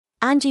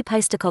Ange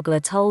Postecoglou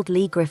told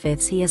Leigh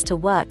Griffiths he has to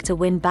work to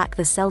win back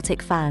the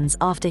Celtic fans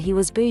after he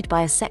was booed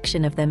by a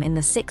section of them in the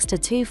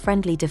 6-2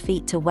 friendly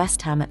defeat to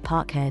West Ham at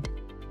Parkhead.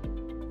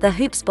 The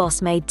Hoops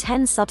boss made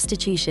 10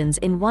 substitutions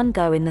in one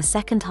go in the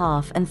second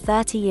half, and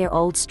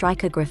 30-year-old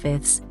striker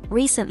Griffiths,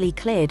 recently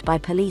cleared by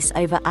police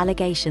over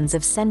allegations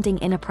of sending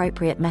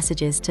inappropriate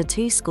messages to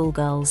 2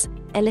 schoolgirls,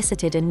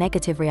 elicited a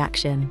negative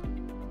reaction.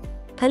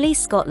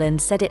 Police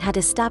Scotland said it had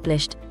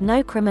established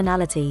no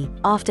criminality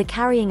after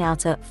carrying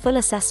out a full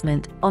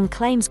assessment on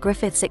claims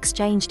Griffiths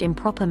exchanged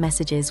improper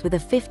messages with a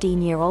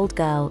 15-year-old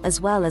girl as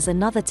well as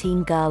another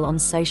teen girl on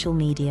social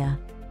media.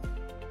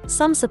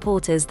 Some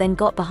supporters then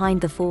got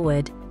behind the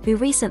forward, who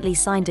recently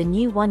signed a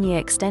new 1-year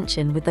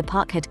extension with the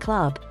Parkhead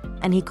club,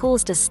 and he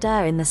caused a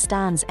stir in the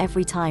stands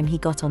every time he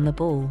got on the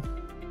ball.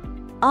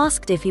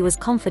 Asked if he was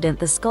confident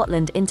the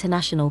Scotland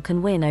international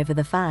can win over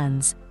the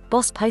fans,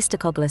 boss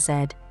Postecoglou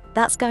said,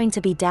 "That's going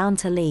to be down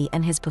to Leigh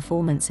and his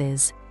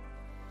performances.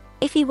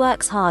 If he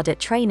works hard at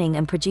training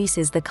and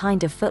produces the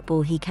kind of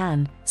football he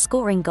can,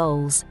 scoring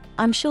goals,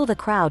 I'm sure the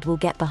crowd will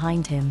get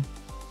behind him.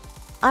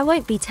 I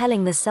won't be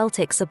telling the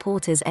Celtic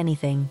supporters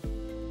anything.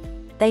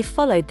 They've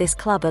followed this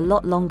club a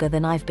lot longer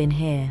than I've been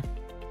here.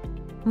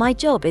 My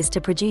job is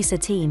to produce a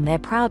team they're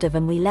proud of,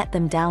 and we let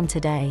them down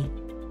today.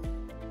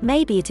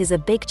 Maybe it is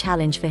a big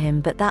challenge for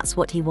him, but that's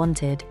what he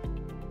wanted.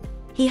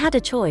 He had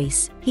a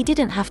choice, he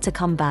didn't have to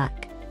come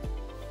back.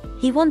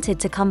 He wanted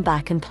to come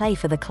back and play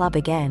for the club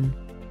again.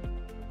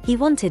 He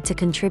wanted to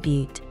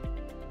contribute.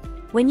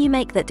 When you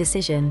make that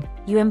decision,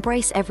 you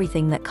embrace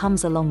everything that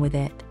comes along with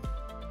it."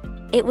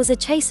 It was a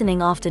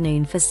chastening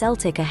afternoon for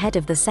Celtic ahead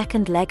of the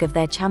second leg of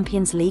their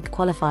Champions League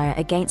qualifier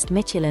against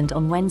Midtjylland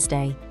on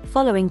Wednesday,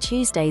 following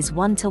Tuesday's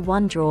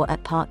 1-1 draw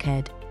at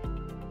Parkhead.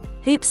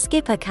 Hoops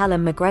skipper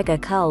Callum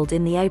McGregor curled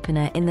in the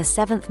opener in the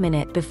 7th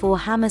minute before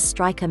Hammers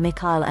striker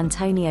Michail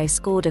Antonio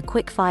scored a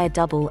quick-fire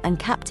double, and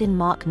captain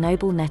Mark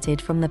Noble netted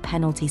from the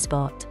penalty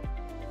spot.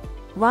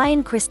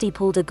 Ryan Christie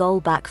pulled a goal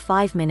back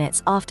 5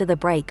 minutes after the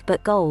break,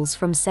 but goals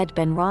from Said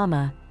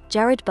Benrahma,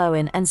 Jared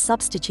Bowen and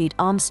substitute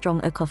Armstrong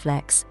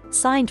Ukoflex,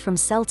 signed from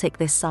Celtic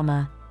this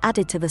summer,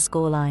 added to the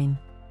scoreline.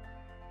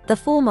 The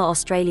former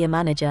Australia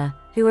manager,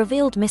 who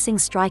revealed missing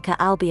striker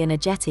Albion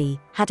Ajeti,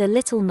 had a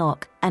little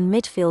knock, and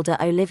midfielder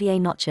Olivier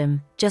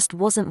Ntcham just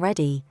wasn't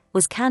ready,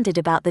 was candid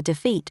about the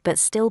defeat but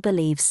still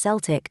believes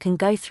Celtic can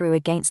go through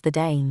against the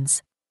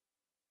Danes.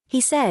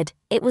 He said,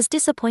 "It was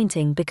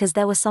disappointing because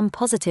there were some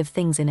positive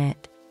things in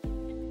it.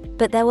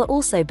 But there were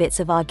also bits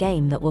of our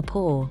game that were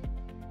poor.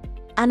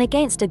 And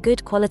against a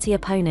good quality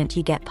opponent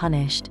you get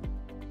punished.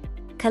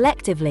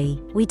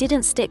 Collectively, we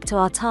didn't stick to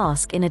our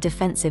task in a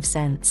defensive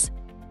sense.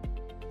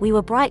 We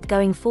were bright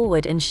going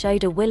forward and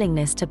showed a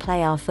willingness to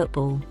play our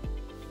football.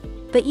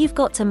 But you've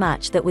got to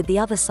match that with the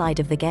other side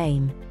of the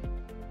game.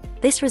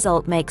 This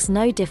result makes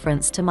no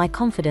difference to my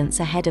confidence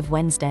ahead of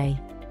Wednesday.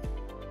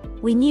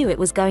 We knew it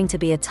was going to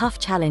be a tough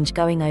challenge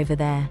going over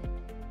there.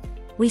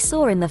 We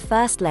saw in the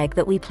first leg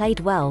that we played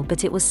well,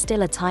 but it was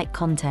still a tight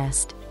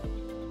contest.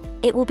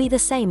 It will be the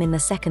same in the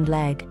second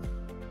leg."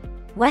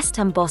 West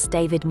Ham boss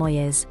David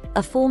Moyes,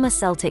 a former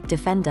Celtic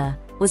defender,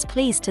 was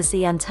pleased to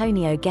see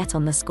Antonio get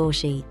on the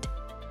scoresheet.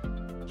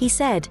 He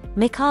said,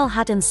 "Michail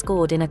hadn't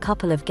scored in a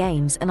couple of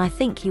games and I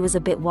think he was a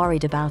bit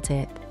worried about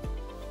it.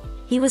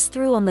 He was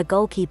through on the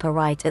goalkeeper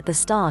right at the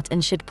start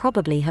and should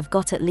probably have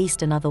got at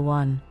least another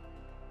one."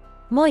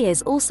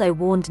 Moyes also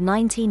warned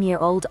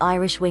 19-year-old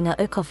Irish winger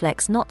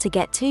Ukoflex not to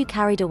get too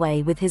carried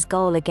away with his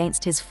goal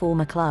against his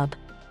former club.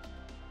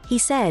 He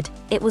said,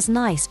 "It was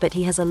nice, but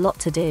he has a lot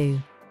to do.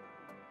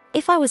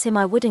 If I was him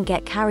I wouldn't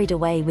get carried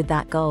away with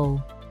that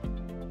goal.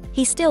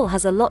 He still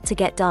has a lot to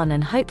get done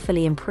and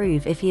hopefully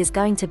improve if he is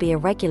going to be a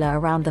regular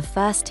around the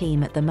first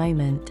team at the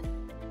moment."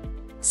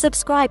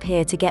 Subscribe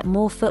here to get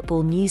more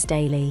football news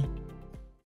daily.